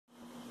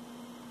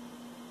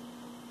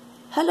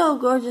Hello,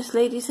 gorgeous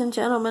ladies and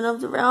gentlemen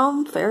of the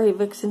realm.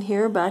 FaeryVixen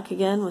here, back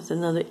again with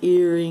another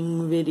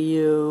earring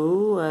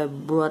video. I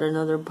brought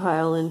another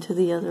pile into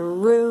the other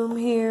room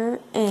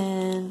here,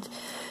 and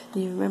do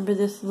you remember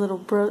this little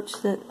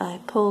brooch that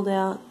I pulled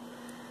out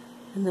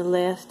in the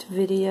last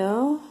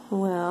video?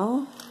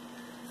 Well,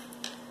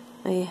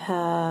 I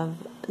have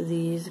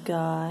these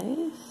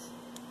guys,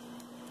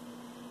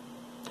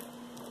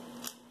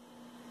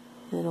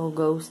 little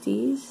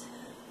ghosties.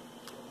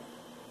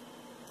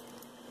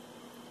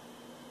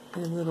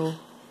 And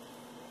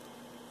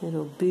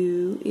little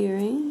boo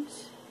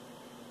earrings.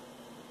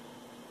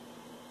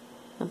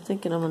 I'm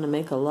thinking I'm going to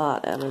make a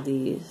lot out of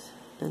these.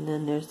 And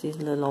then there's these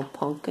little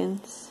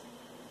pumpkins.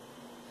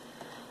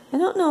 I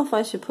don't know if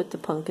I should put the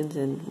pumpkins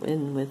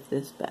in with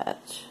this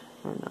batch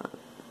or not.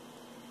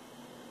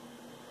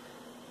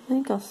 I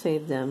think I'll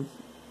save them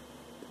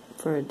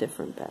for a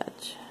different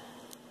batch.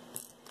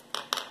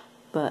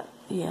 But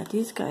yeah,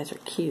 these guys are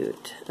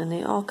cute. And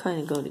they all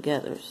kind of go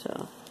together,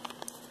 so.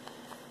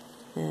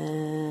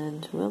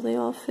 And will they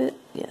all fit?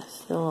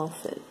 Yes, they'll all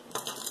fit.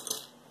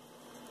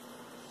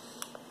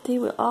 They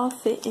will all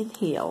fit in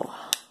here.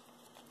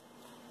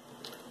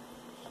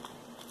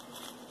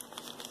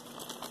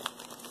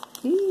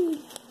 Eee.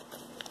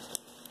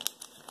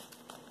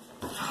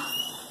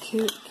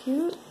 Cute,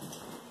 cute.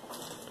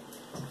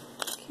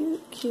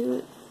 Cute,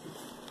 cute.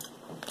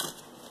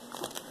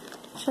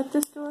 Shut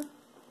this door.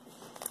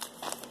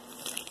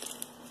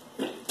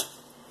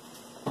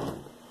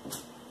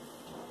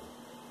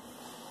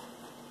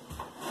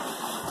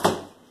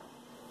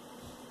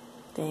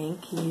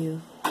 Thank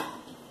you.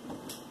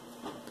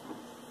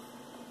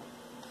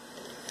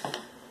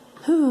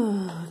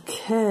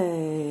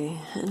 Okay,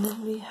 and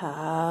then we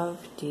have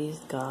these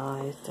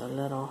guys, the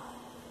little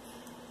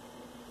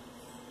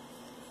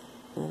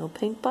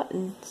pink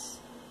buttons.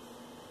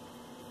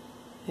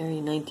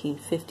 Very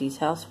 1950s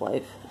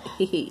housewife.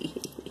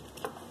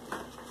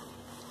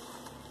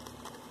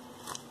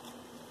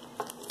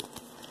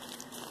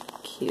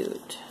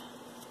 Cute.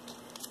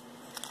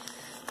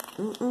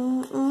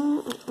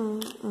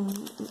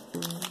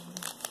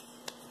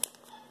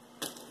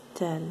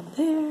 That in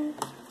there.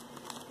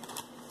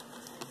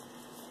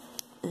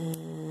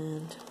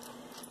 And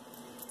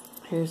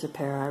here's a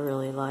pair I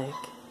really like.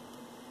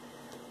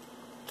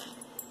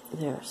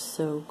 They're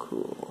so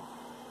cool.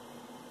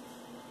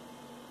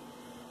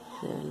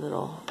 They're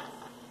little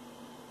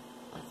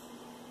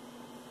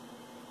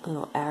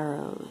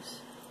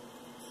arrows,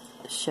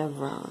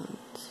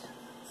 chevrons.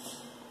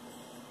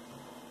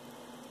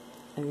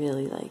 I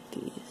really like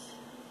these.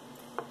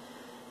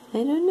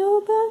 I don't know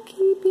about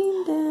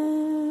keeping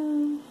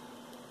them.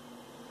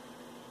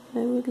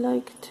 I would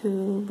like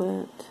to,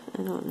 but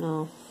I don't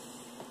know.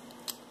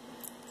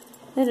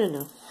 I don't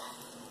know.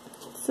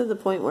 It's to the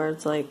point where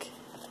it's like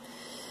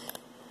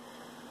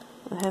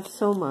I have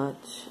so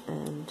much,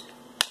 and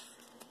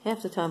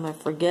half the time I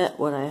forget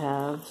what I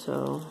have,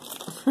 so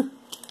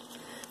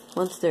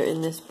once they're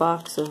in this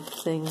box of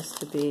things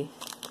to be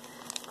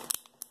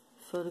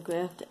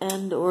photographed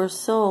and or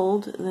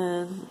sold,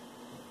 then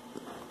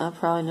I'll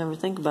probably never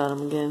think about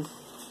them again.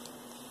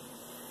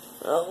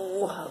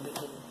 Oh, how we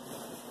can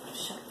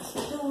shut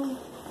this door.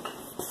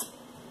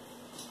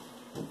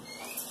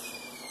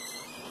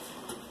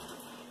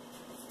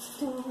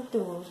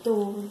 Door.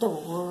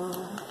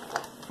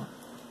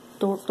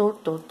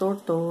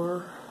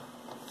 Door.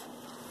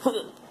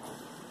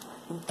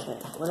 Okay,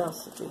 what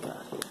else have we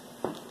got here?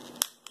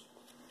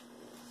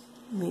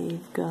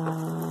 We've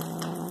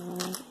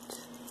got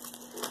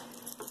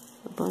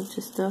a bunch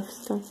of stuff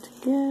stuck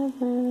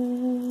together.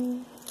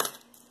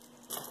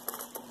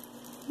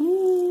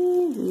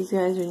 Yay, these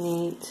guys are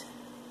neat.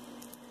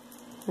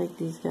 I like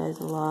these guys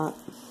a lot.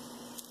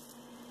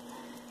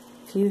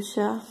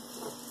 Fuchsia.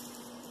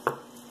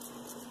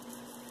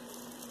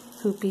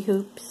 Hoopy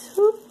hoops.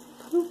 Hoop.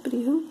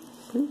 Hoopity hoop.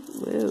 Hoop.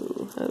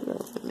 Whoa, hold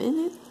on a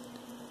minute.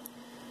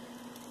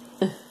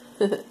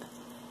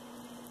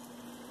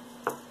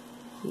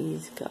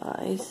 These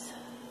guys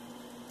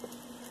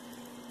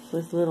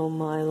with little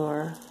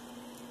mylar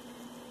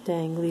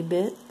dangly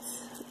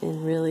bits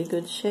in really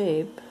good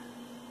shape.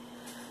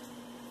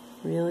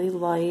 Really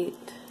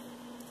light.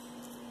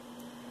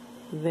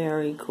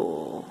 Very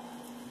cool.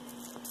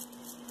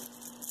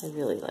 I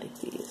really like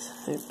these.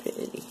 They're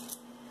pretty.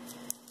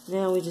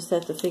 Now we just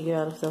have to figure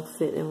out if they'll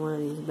fit in one of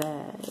these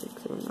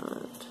bags or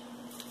not.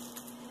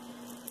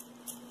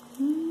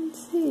 Let's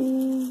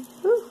see.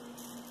 Woo.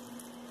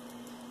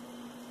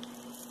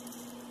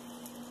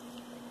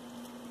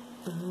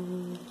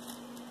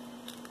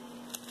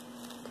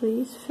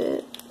 Please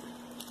fit.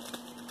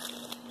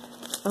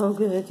 Oh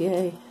good,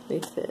 yay, they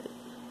fit.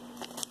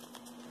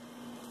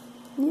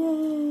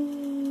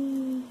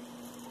 Yay!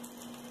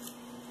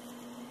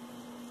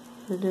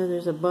 I know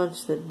there's a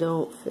bunch that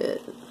don't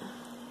fit.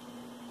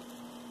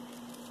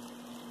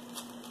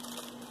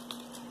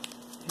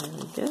 There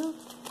we go.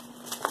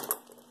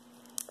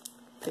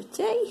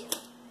 Pretty.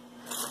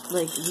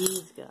 Like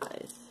these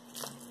guys.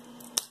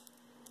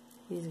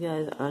 These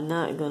guys are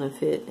not gonna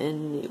fit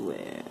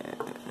anywhere.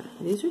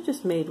 These are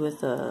just made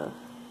with a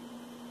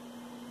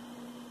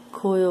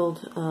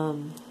coiled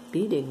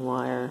beading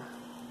wire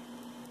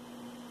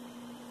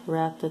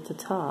wrapped at the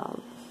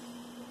top.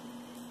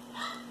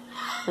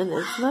 And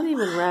it's not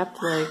even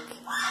wrapped like,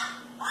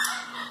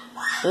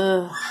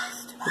 stupid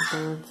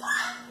birds.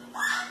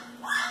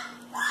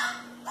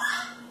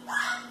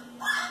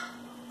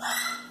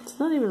 It's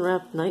not even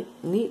wrapped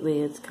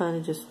neatly, it's kind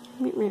of just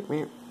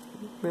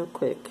real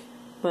quick.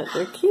 But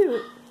they're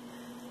cute,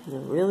 and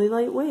they're really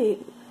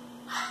lightweight.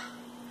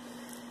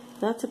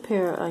 That's a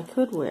pair I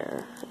could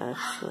wear,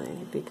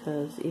 actually,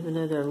 because even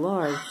though they're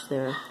large,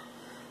 they're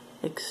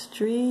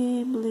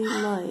extremely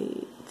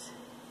light.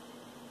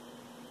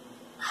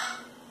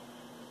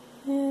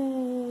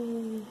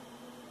 Yay!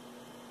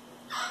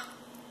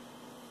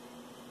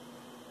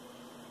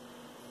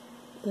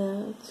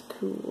 That's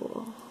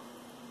cool.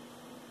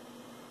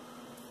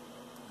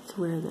 Let's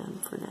wear them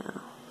for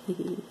now.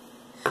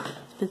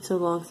 It's been so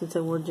long since I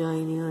wore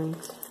giant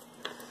earrings.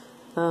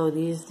 Oh,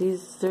 these,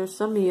 there's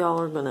some of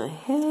y'all are gonna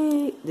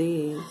hate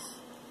these.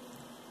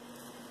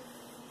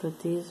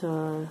 But these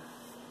are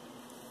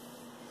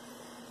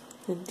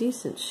in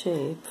decent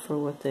shape for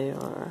what they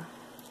are.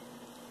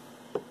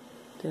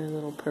 They're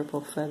little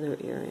purple feather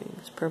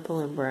earrings, purple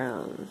and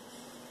brown,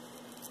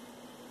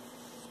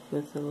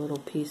 with a little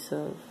piece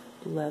of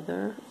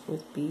leather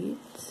with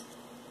beads.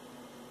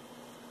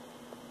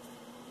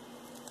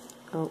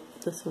 Oh,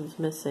 this one's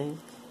missing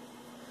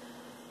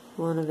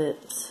one of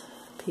its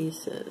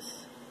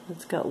pieces.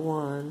 It's got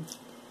one,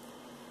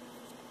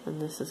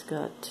 and this has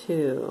got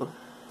two.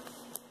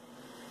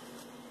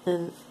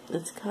 And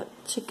it's got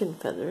chicken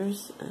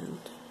feathers and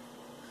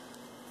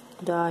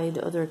dyed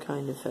other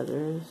kind of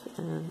feathers,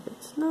 and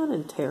it's not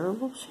in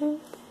terrible shape.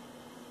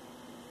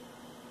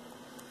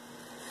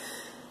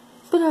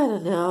 But I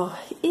don't know.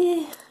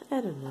 I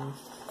don't know.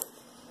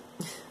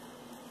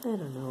 I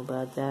don't know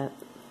about that.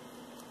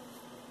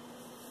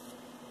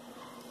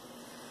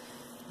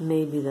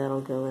 Maybe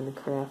that'll go in the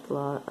craft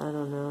lot. I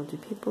don't know. Do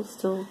people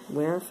still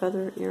wear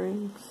feather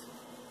earrings?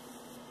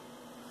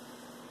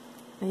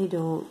 I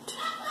don't.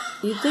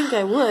 You'd think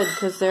I would,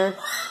 because they're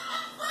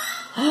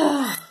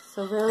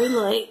so very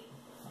light.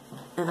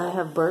 And I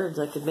have birds.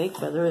 I could make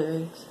feather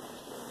earrings.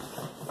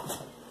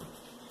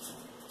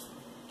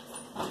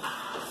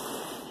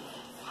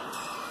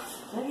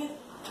 Dang it.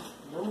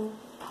 No.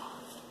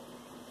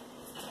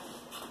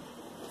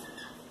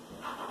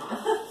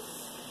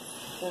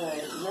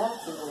 Alright,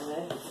 that's in the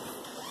way.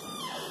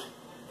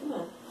 Come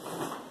on.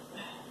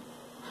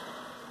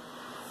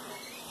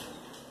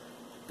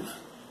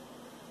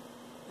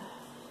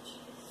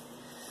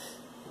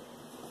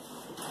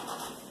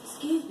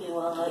 Excuse me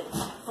while I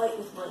fight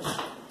with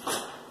my...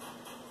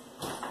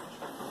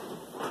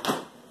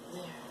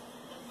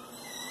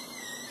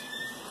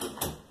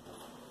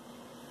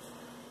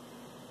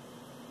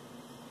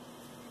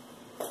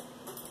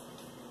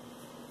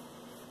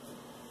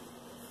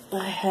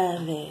 I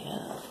have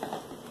a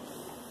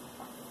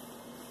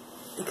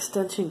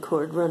extension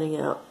cord running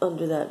out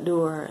under that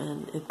door,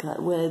 and it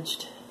got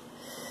wedged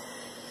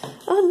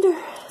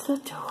under the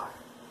door.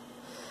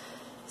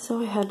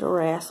 So I had to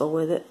wrestle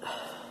with it.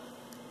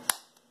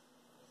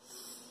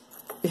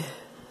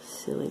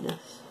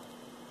 Silliness.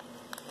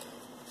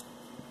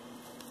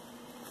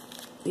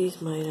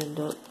 These might end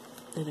up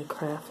in a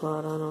craft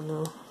lot, I don't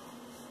know.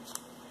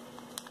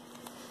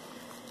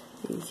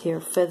 These here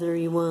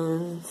feathery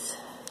ones.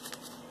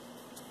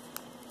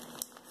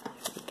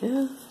 There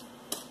we go.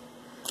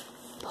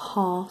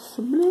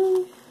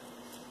 Possibly.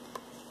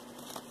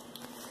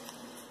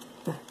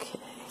 Okay,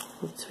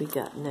 what's we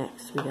got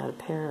next? We got a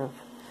pair of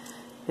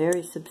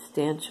very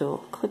substantial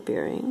clip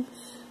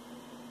earrings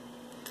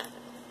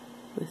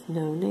with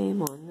no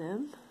name on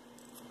them.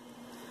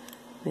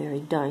 Very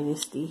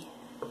Dynasty.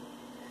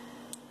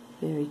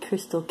 Very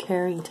Crystal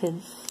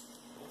Carrington.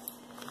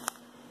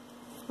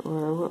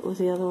 Or what was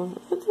the other one?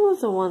 What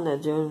was the one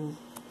that Joan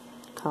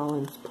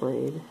Collins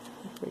played?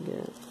 I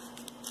forget.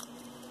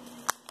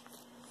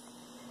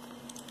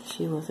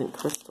 She wasn't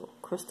Crystal.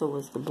 Crystal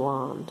was the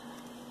blonde.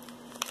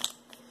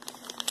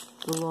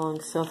 The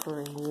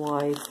long-suffering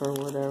wife or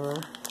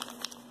whatever.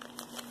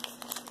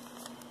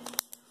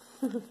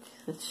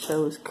 That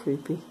show is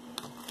creepy.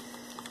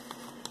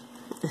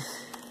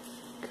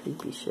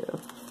 Creepy show.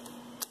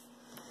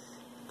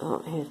 Oh,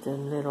 here's the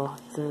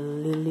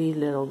lily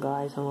little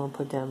guys I'm gonna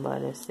put down by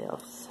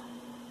themselves.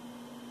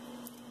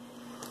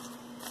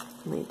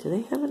 Wait, do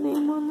they have a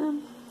name on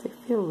them? They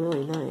feel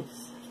really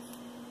nice.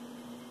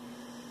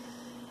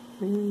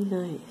 Really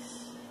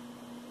nice.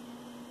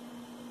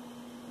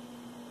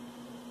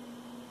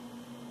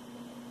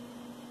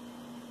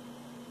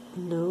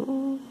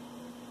 No.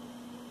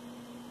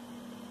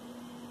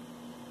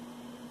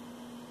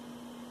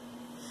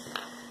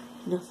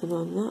 Nothing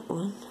on that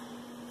one.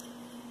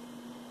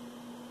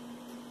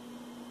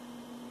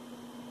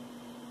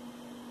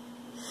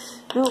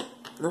 Nope,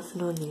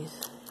 nothing on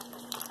these.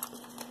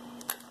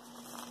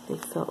 They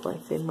felt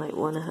like they might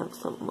want to have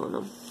something on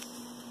them.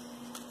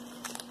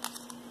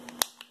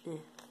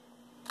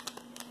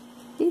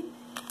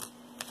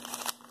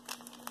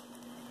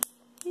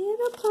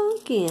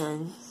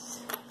 pumpkins.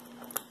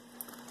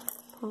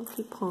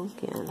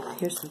 Pumpkin.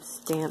 Here's some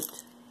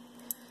stamped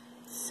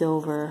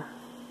silver,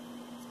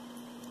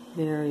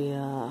 very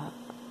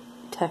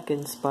tech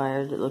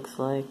inspired, it looks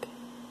like.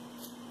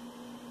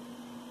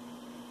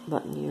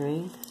 Button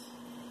earrings.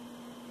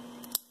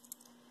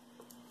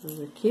 Those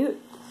are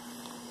cute.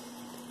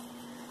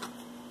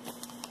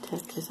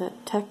 Tech, is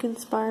that tech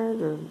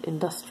inspired or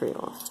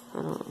industrial?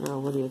 I don't know.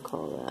 What do you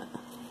call that?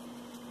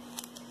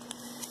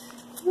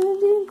 What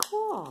do you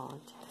call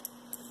it?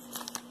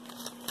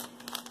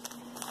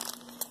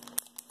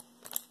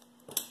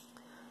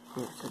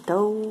 Yeah, so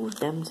those,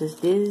 them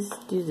just this,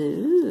 these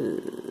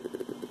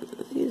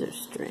are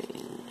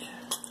strange.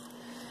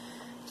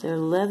 They're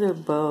leather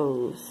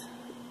bows,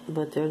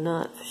 but they're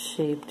not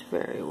shaped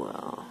very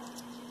well.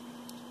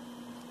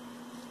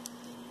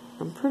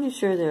 I'm pretty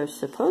sure they're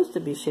supposed to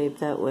be shaped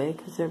that way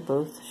because they're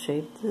both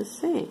shaped the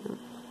same.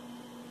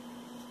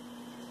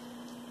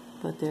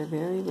 But they're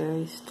very,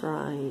 very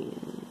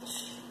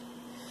strange.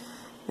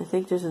 I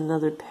think there's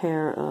another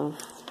pair of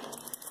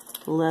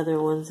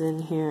leather ones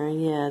in here.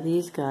 Yeah,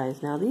 these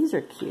guys. Now these are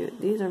cute.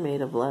 These are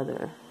made of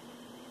leather.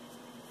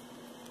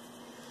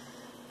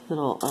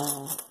 Little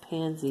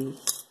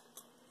pansies.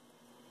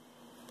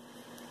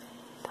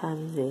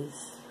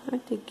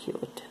 Aren't they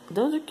cute?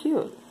 Those are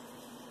cute.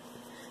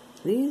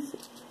 These,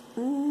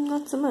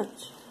 not so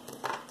much.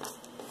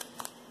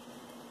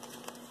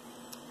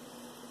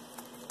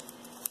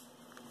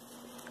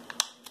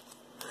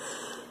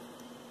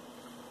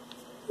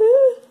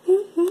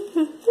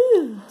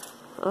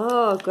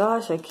 Oh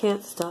gosh, I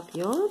can't stop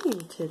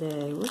yawning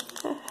today. What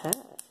the heck?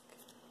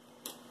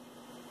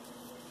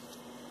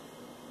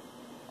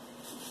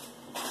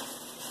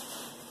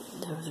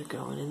 Those are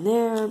going in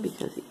there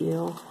because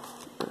eel.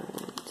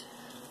 Alright.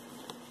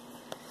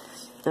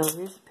 Now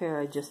here's a pair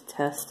I just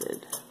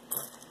tested.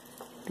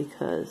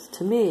 Because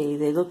to me,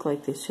 they look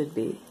like they should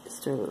be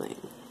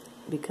sterling.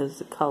 Because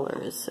the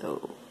color is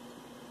so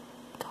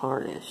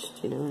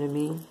tarnished, you know what I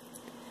mean?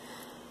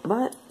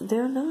 But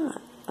they're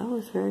not. I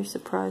was very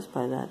surprised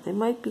by that. They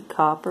might be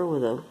copper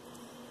with a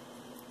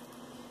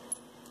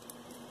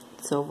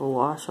silver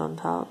wash on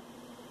top.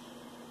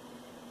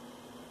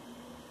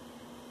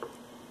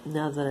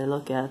 Now that I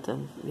look at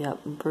them, yep,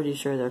 I'm pretty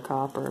sure they're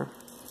copper.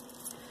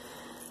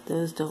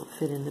 Those don't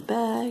fit in the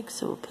bag,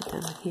 so we'll put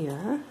them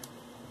here.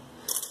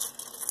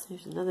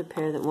 There's another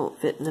pair that won't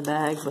fit in the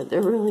bag, but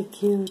they're really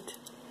cute.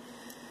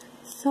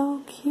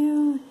 So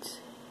cute.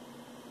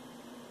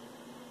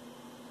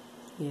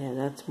 Yeah,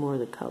 that's more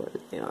the color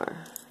they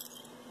are.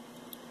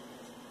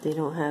 They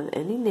don't have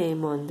any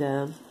name on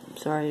them.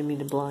 Sorry, I didn't mean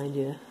to blind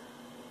you.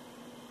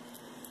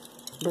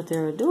 But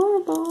they're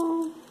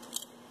adorable.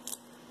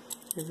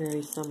 They're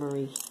very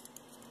summery.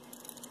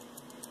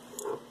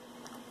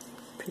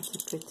 Pretty,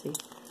 pretty.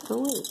 Oh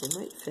wait, they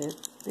might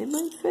fit. They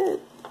might fit.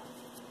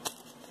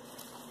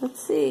 Let's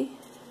see.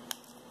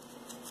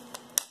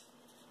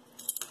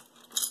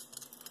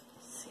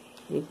 Let's see.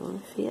 Are you going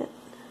to fit?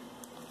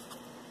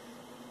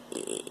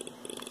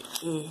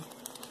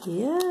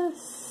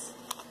 Yes.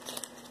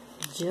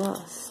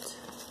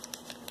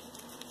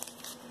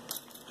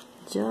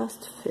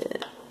 Just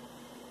fit.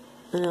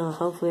 Now,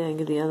 hopefully I can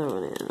get the other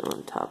one in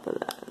on top of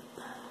that.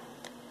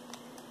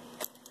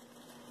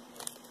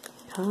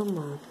 Come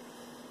on.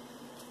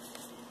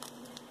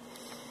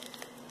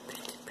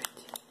 Pretty,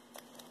 pretty.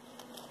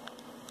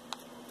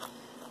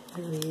 I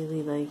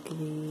really like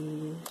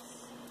these.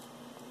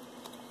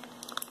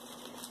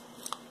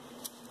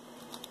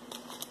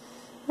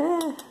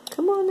 Ah,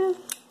 come on now.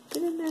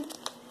 Get in there.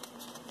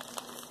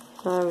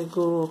 There we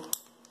go.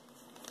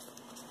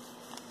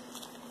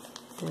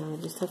 Now I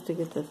just have to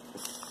get the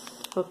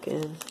hook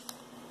in.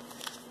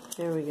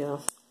 There we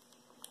go.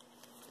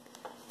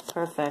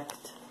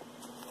 Perfect.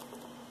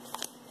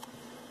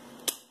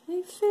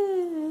 They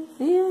fit.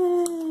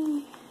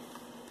 Yay!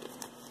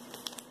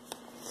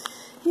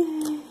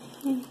 Yay!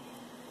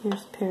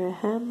 Here's a pair of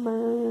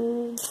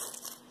hammers.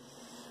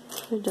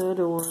 There's the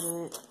other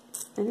one.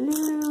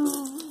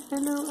 Hello!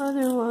 Hello,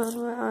 other one.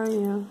 Where are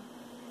you?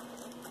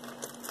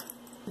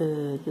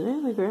 Did I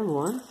only grab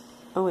one?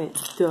 Oh wait,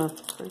 duh,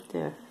 right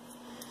there.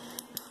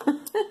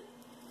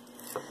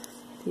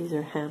 These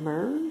are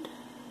hammered.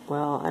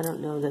 Well, I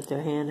don't know that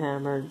they're hand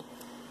hammered.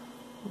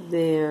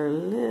 They're a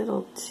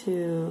little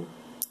too...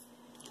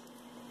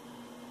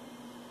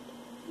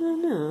 I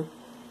don't know.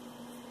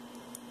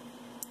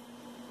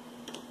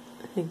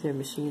 I think they're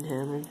machine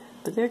hammered,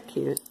 but they're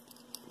cute.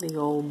 Big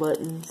old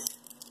buttons.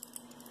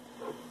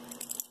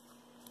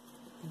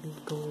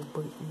 Big old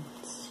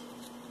buttons.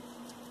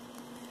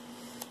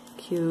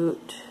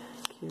 Cute.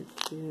 Cute,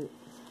 cute.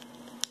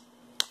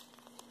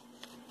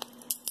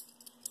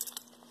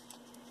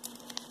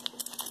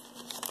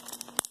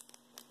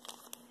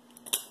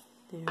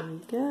 There we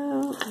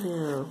go.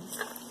 Now,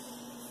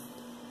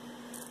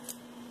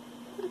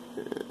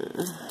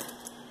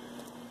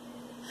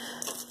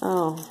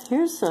 oh,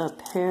 here's a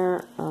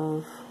pair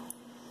of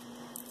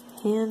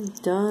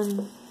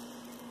hand-done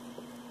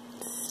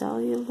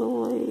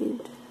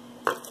celluloid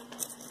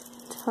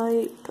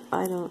type.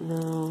 I don't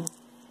know.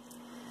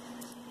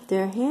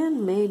 they're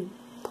handmade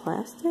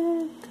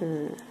plastic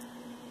or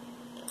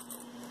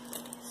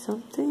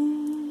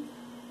something.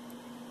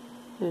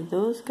 There's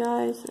those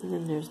guys, and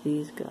then there's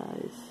these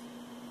guys.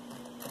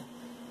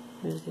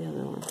 Where's the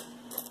other one?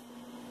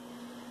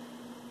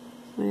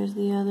 Where's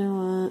the other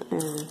one?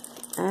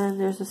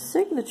 And there's a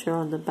signature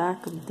on the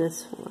back of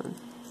this one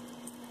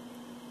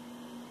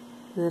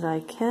that I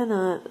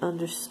cannot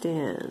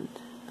understand.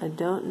 I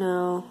don't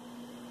know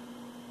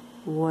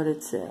what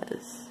it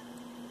says.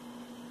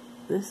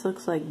 This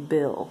looks like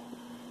Bill,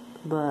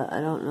 but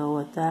I don't know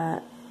what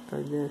that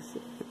or this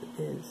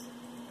is.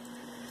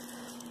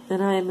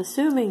 And I am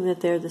assuming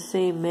that they're the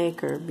same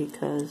maker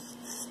because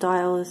the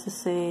style is the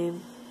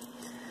same,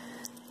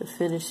 the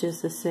finish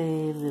is the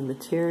same, the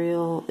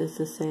material is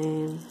the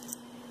same.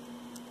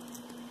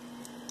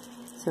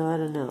 So I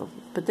don't know.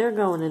 But they're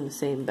going in the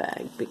same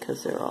bag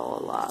because they're all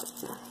a lot,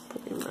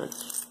 pretty much.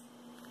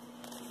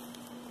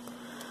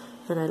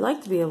 And I'd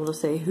like to be able to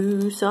say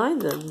who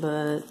signed them,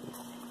 but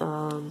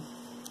I'm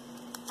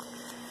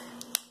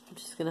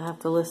just going to have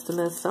to list them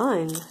as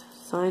signed.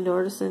 Signed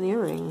artisan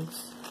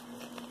earrings.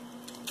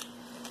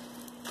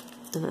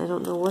 And I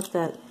don't know what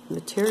that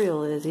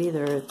material is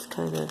either. It's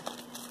kind of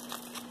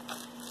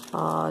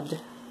odd.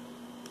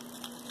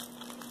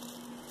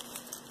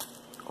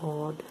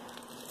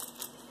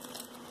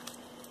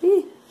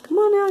 Hey, come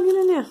on now, get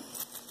in there.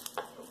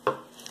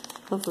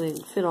 Hopefully it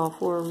can fit all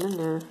four of them in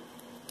there.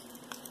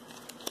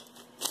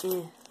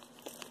 Yeah.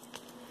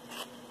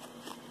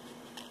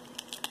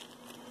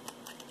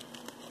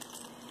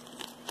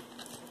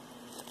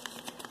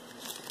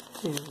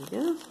 There we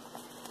go.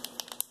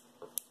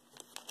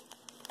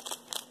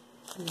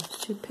 There's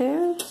two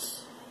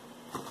pairs.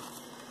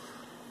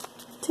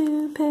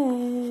 Two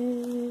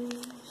pairs.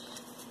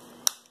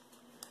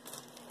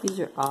 These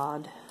are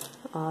odd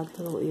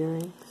little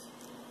earrings.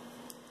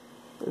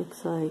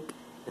 Looks like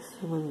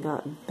someone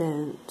got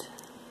bent.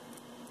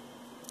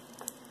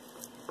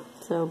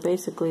 So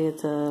basically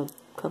it's a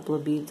couple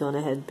of beads on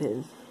a head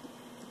pin.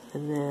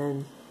 And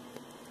then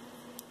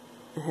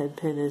the head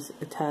pin is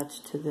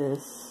attached to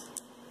this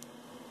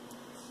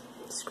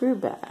screw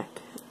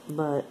back.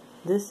 But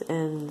this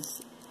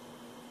ends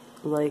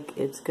like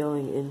it's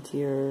going into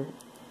your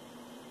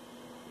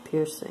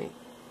piercing.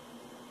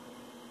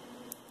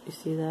 You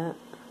see that?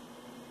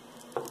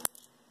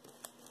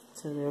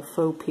 So they're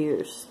faux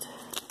pierced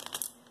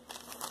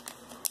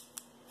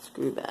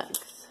screw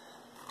backs.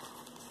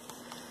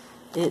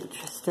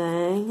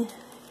 Interesting.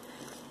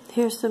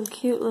 Here's some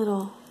cute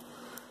little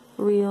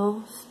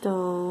real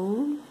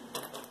stone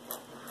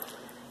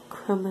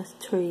Christmas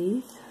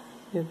trees.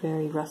 They're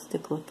very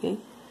rustic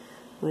looking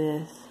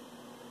with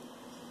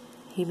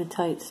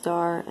hematite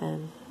star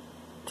and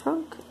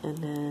trunk, and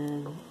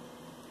then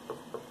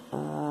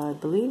I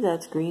believe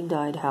that's green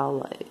dyed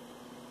howlite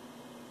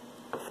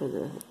for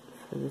the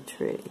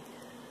tree.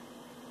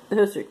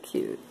 Those are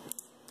cute.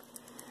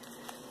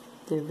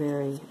 They're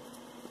very,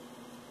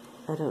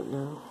 I don't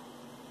know.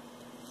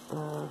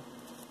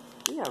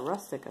 Yeah,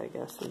 rustic, I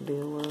guess would be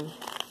a word.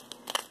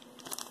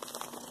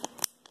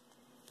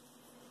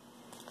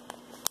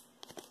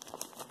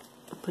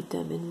 I put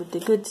them in with the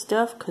good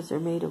stuff because they're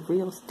made of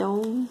real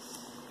stone.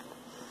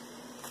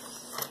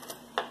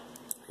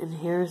 And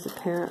here's a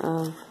pair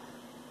of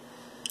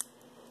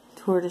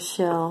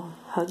tortoiseshell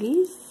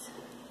Huggies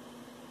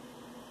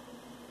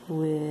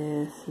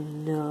with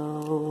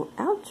no,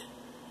 ouch,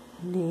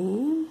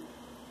 name.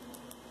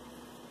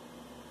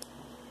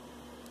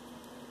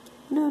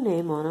 No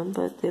name on them,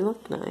 but they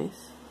look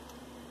nice.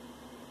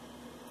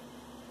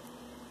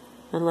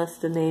 Unless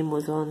the name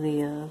was on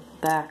the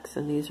backs,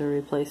 and these are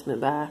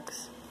replacement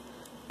backs.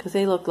 Because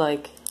they look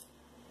like,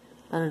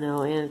 I don't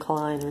know, Anne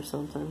Klein or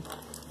something.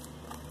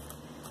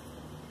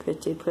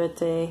 Pretty,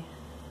 pretty.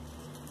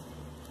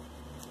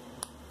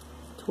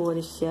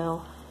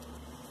 Tortoiseshell.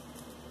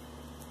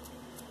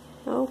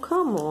 Oh,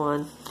 come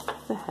on.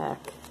 What the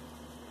heck?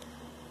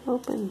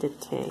 Open the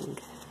thing.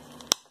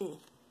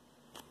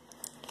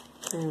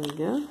 There we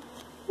go.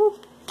 Oh,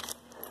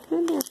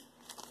 goodness.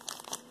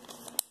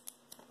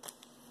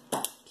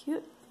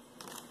 Cute.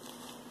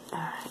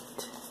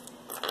 Alright.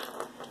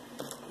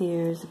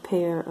 Here's a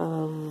pair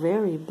of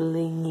very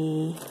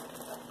blingy,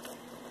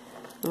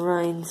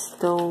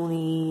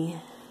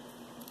 rhinestoney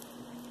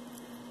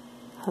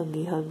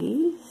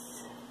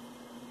Huggies.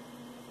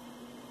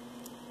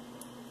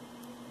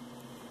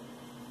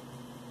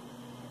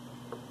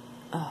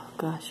 Oh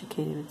gosh, you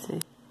can't even see.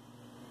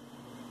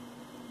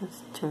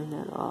 Let's turn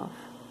that off.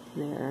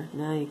 There,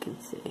 now you can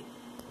see.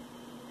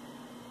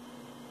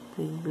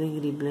 Bling,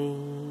 blingity,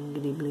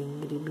 blingity,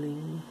 blingity,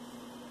 bling.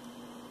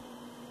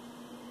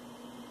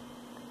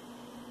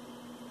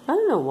 I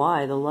don't know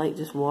why the light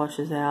just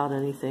washes out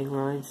anything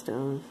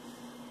rhinestone.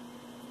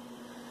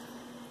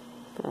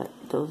 But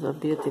those are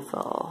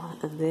beautiful,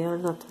 and they are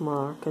not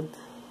marked.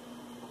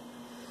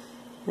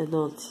 I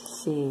don't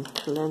see.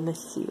 Let me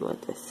see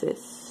what this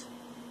is.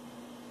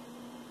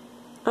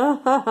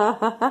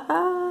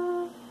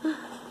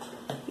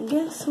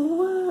 Guess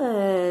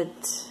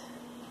what?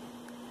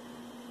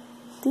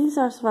 These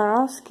are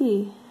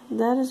Swarovski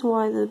That is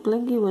why the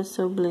blingy was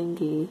so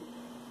blingy.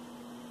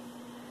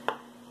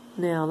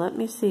 Now, let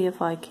me see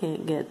if I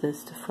can't get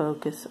this to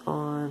focus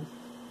on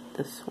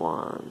the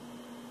swan.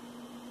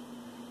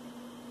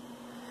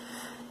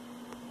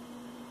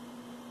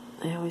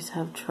 I always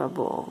have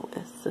trouble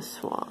with the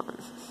swan.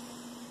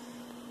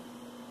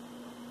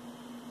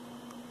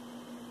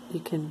 You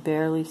can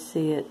barely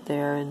see it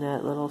there in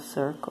that little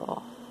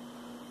circle.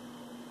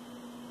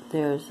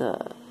 There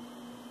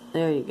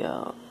you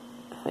go.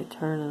 If I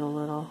turn it a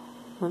little.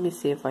 Let me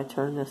see if I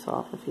turn this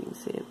off, if you can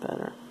see it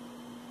better.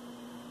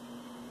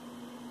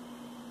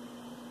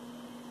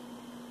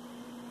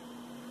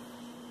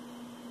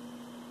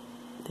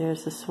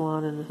 There's the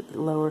swan in the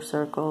lower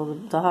circle.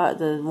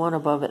 The one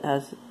above it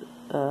has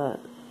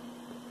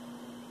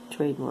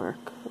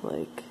trademark,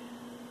 like.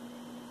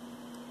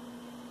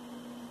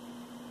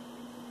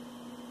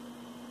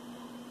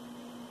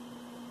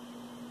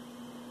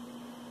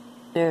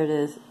 There it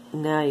is.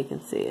 Now you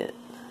can see it.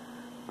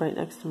 Right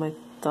next to my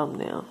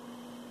thumbnail.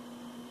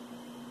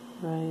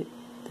 Right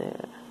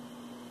there.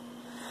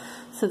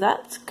 So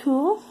that's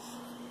cool.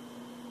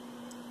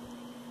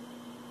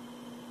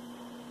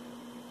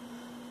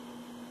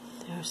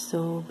 They're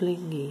so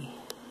blingy.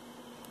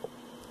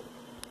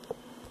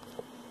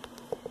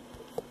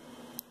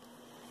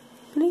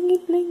 Blingy,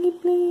 blingy,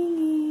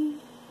 blingy.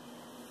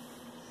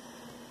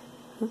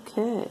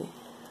 Okay.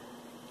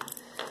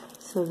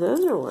 So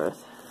those are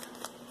worth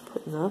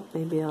putting up.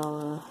 Maybe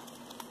I'll,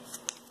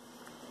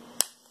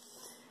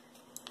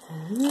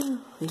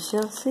 we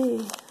shall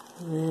see.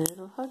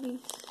 Little huggies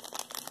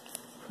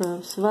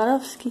from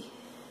Swarovski.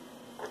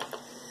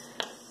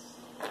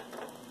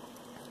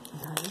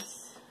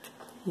 Nice.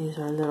 These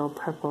are little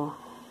purple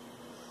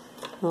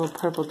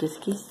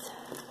diskies.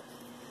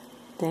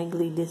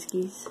 Dangly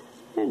diskies.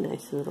 They're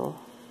nice little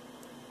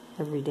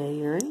everyday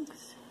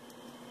earrings.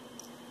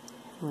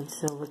 On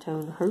silver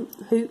tone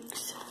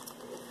hooks.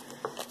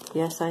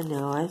 Yes, I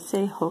know. I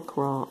say hook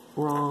wrong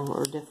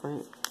or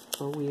different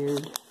or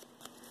weird.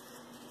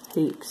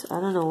 Hooks. I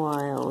don't know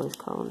why I always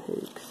call them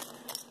hooks.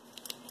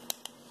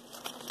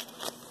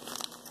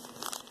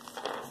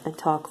 I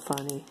talk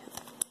funny.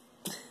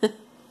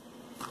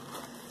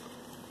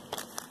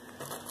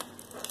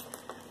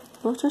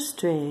 What a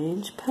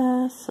strange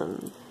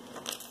person.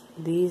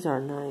 These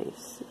are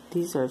nice.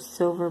 These are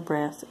silver,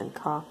 brass, and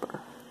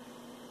copper.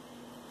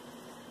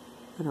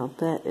 And I'll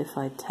bet if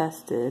I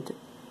tested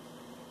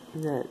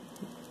that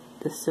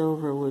the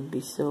silver would be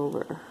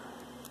silver.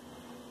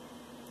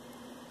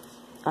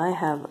 I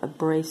have a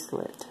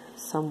bracelet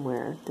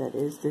somewhere that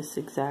is this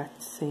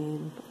exact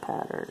same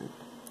pattern.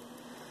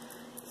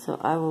 So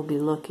I will be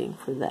looking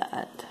for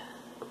that.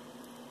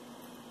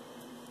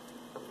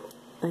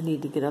 I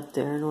need to get up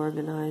there and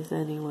organize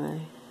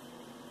anyway.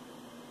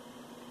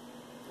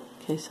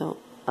 Okay, so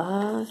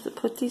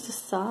put these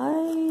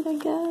aside, I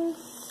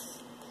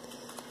guess.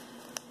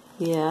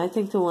 Yeah, I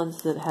think the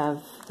ones that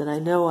I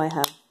know I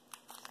have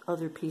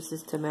other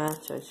pieces to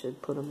match, I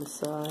should put them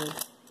aside.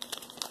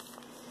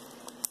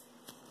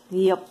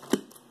 Yep.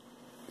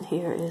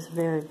 Here is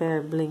very,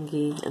 very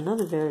blingy,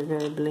 another very,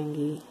 very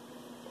blingy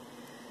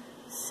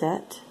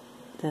set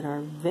that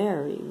are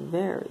very,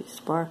 very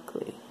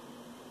sparkly.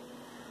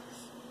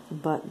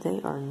 But they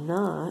are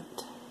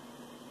not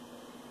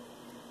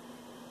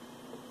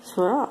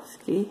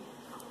Swarovski.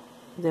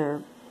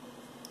 They're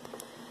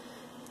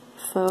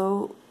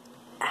faux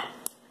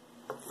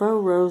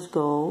rose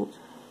gold.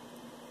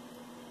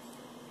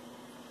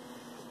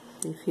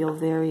 They feel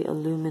very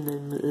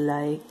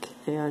aluminum-like.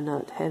 They are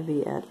not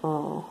heavy at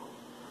all.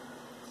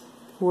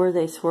 Were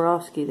they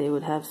Swarovski, they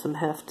would have some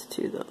heft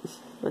to them.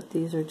 But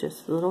these are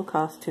just little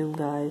costume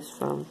guys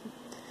from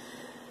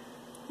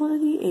one of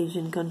the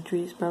Asian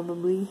countries,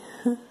 probably.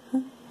 They're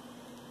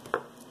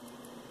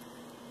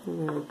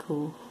very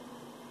cool.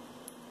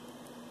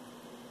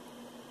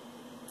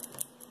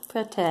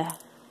 Pretty.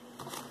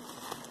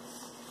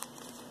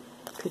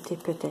 Pretty,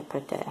 pretty,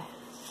 pretty.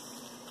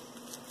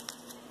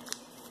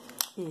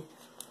 Yeah.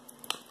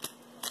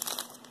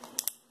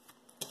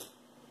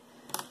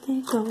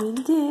 They go in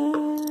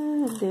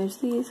there, and there's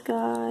these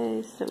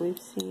guys that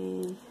we've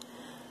seen.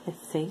 I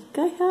think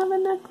I have a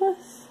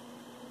necklace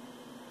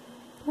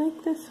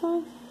like this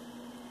one.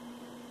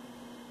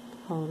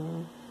 Hold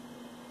on.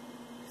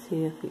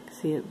 See if you can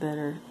see it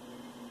better.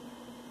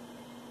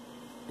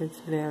 It's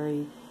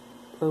very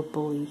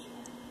opal-y.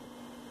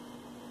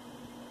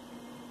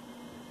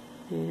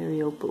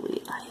 Very opal-y.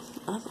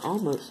 I'm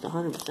almost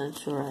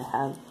 100% sure I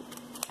have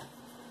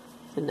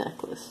the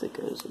necklace that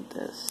goes with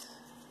this.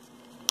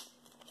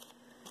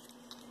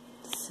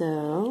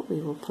 So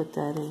we will put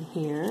that in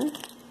here.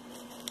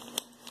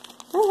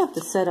 I have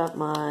to set up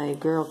my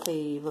girl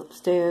cave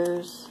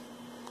upstairs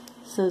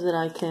so that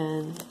I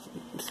can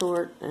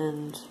sort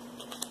and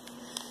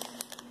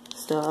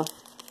stuff.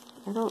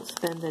 I don't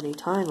spend any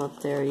time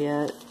up there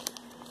yet.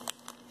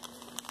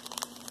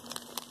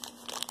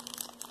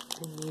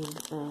 I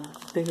need a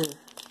bigger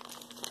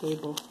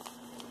table.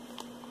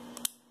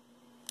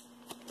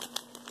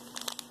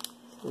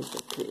 Those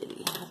are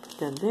pretty. I put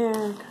them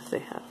there because they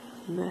have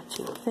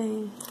matching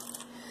thing.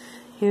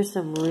 Here's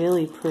some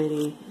really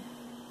pretty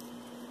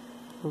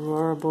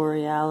Aurora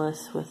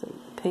Borealis with a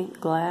pink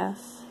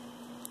glass.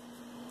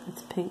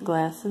 That's pink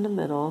glass in the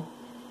middle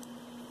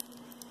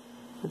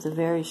with a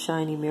very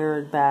shiny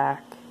mirrored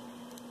back.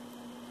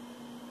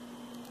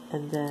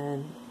 And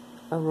then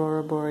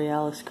Aurora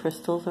Borealis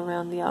crystals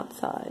around the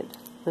outside.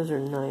 Those are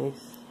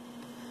nice.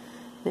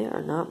 They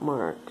are not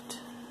marked.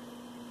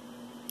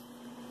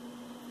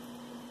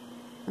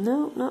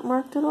 No, not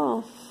marked at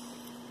all.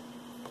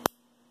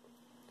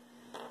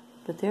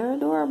 But they're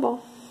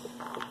adorable.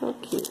 So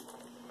cute.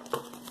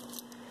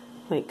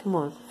 Wait, come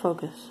on,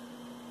 focus.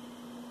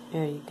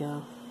 There you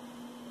go.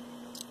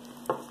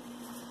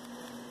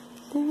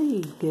 There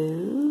you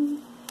go.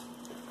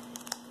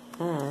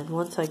 And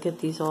once I get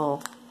these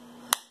all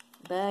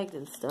bagged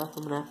and stuff,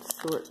 I'm gonna have to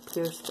sort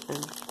pierced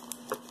and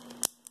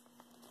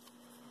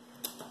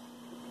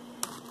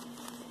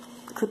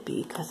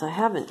clippy because I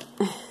hadn't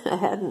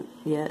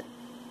yet.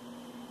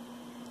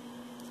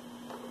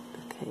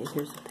 Okay,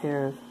 here's a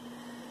pair of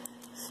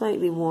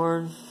slightly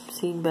worn,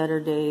 seen better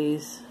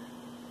days,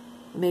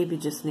 maybe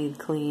just need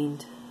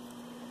cleaned,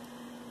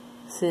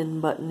 thin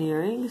button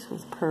earrings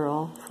with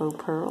faux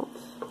pearls.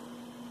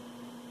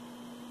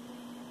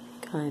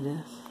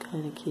 Kinda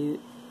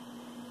cute.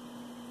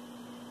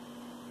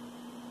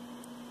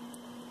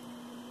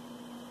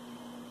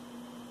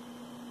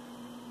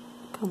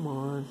 Come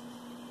on.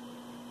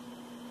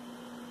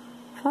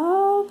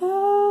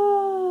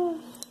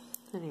 Focus!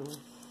 Anyway,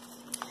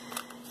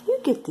 you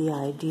get the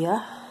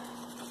idea.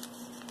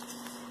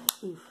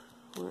 Oof,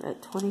 we're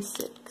at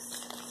 26,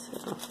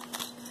 so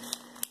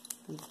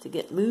need to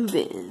get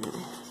moving.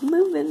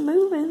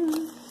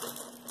 Moving.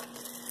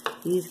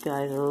 These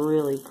guys are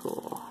really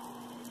cool.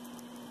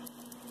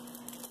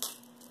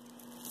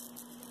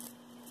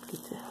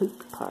 Get the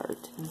hook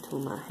part into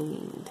my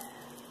hand.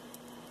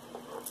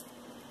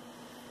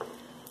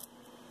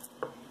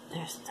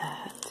 There's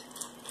that.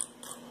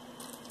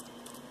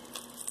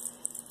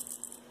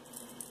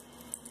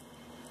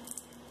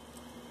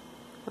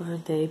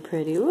 Aren't they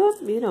pretty?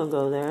 Whoop, you don't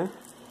go there.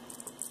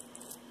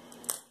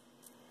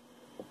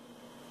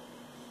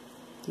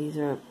 These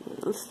are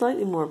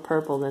slightly more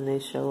purple than they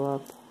show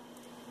up,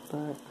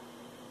 but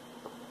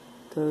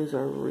those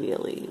are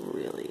really,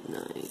 really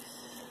nice.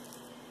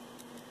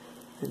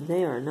 And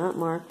they are not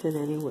marked in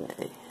any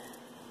way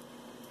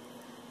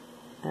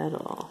at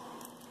all.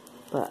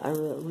 But I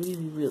really,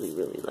 really,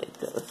 really like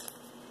those.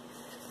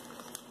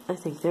 I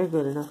think they're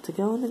good enough to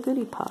go in the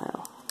goodie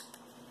pile.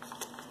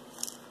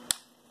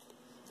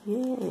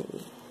 Yay.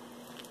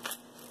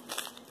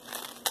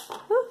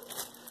 Oh,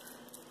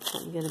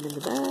 let me get them in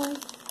the bag.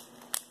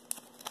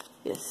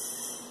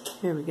 Yes.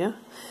 Here we go.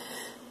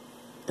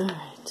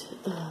 Alright.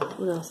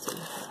 What else do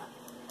we have?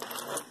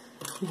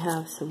 We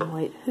have some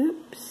white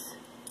hoops.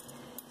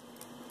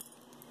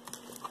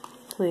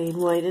 Plain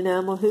white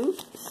enamel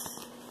hoops.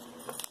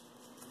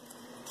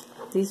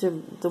 These are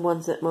the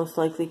ones that most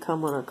likely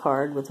come on a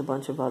card with a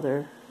bunch of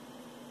other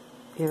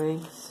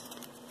earrings.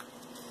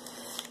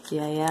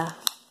 Yeah.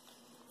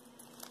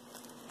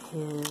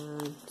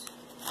 And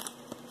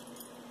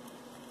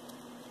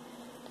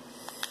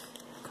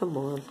come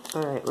on.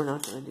 Alright, we're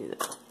not going to do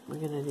that. We're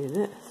going to do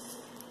this.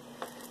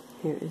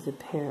 Here is a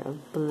pair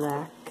of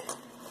black.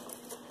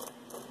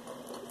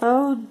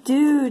 Oh,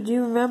 dude, do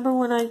you remember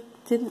when I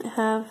didn't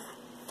have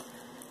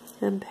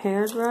them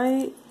paired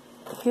right?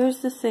 Here's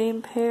the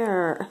same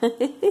pair.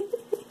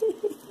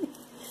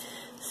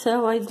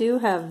 So I do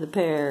have the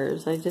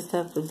pairs. I just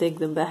have to dig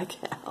them back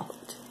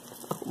out.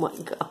 Oh my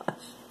gosh.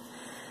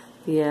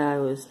 Yeah, I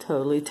was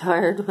totally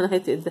tired when I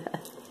did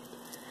that.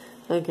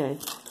 Okay,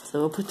 so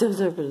we'll put those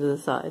over to the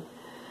side.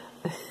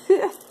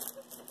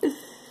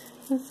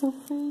 That's so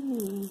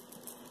funny.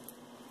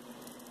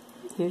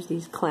 Here's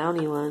these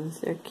clowny ones.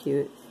 They're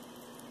cute.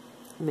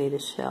 Made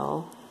of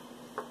shell.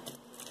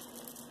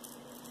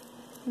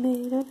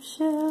 Made of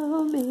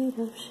shell, made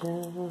of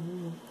shell.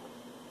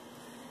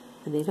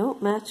 And they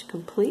don't match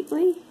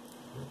completely.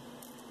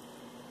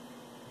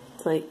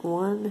 It's like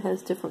one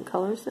has different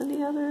colors than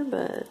the other,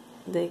 but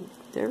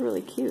they're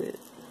really cute.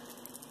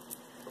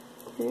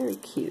 Very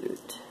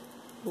cute.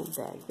 We'll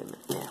bag them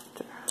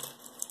after.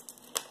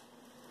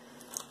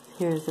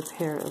 Here's a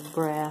pair of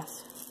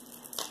brass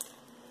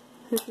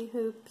hoopy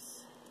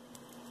hoops.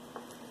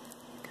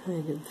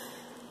 Kind of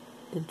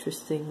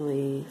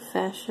interestingly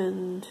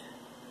fashioned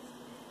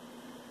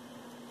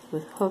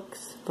with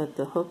hooks, but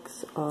the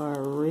hooks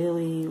are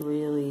really,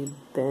 really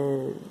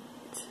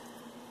bent.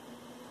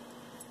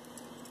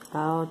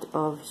 Out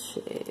of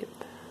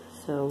shape.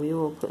 So we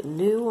will put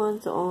new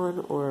ones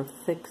on or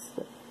fix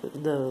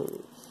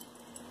those.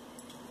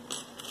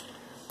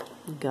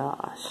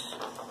 Gosh.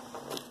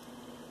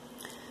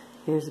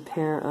 Here's a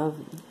pair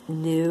of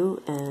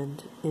new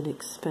and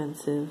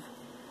inexpensive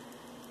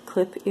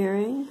clip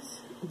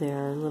earrings.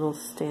 They're little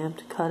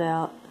stamped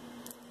cutout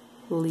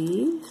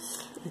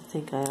leaves. I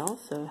think I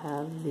also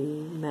have the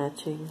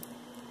matching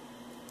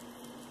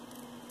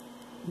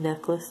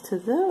necklace to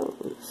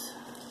those.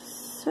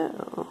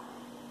 So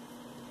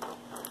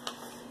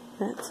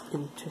that's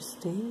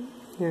interesting.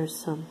 Here's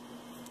some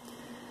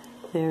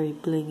very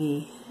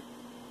blingy,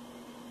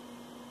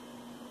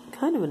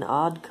 kind of an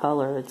odd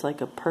color. It's like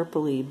a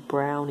purpley,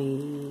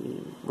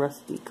 browny,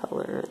 rusty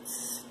color.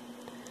 It's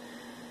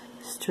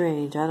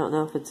strange. I don't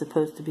know if it's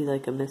supposed to be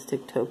like a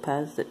mystic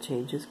topaz that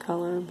changes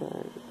color,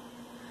 but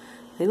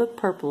they look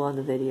purple on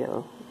the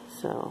video,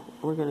 so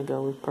we're going to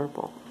go with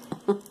purple.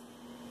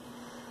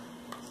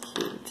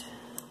 Cute.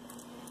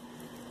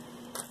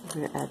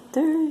 We're at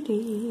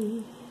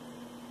 30,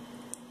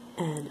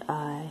 and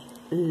I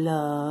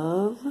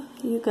love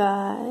you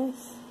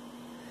guys.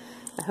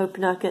 I hope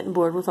you're not getting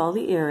bored with all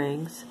the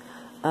earrings.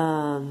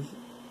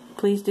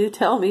 Please do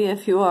tell me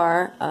if you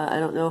are. I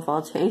don't know if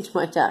I'll change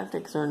my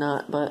tactics or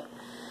not, but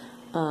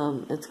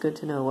it's good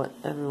to know what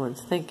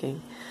everyone's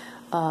thinking.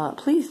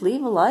 Please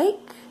leave a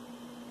like,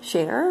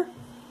 share,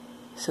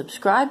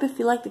 subscribe if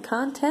you like the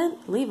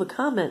content, leave a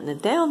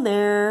comment down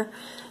there,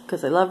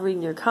 because I love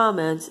reading your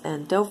comments,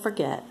 and don't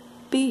forget,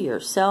 be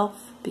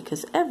yourself,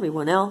 because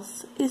everyone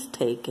else is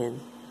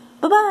taken.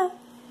 Bye-bye.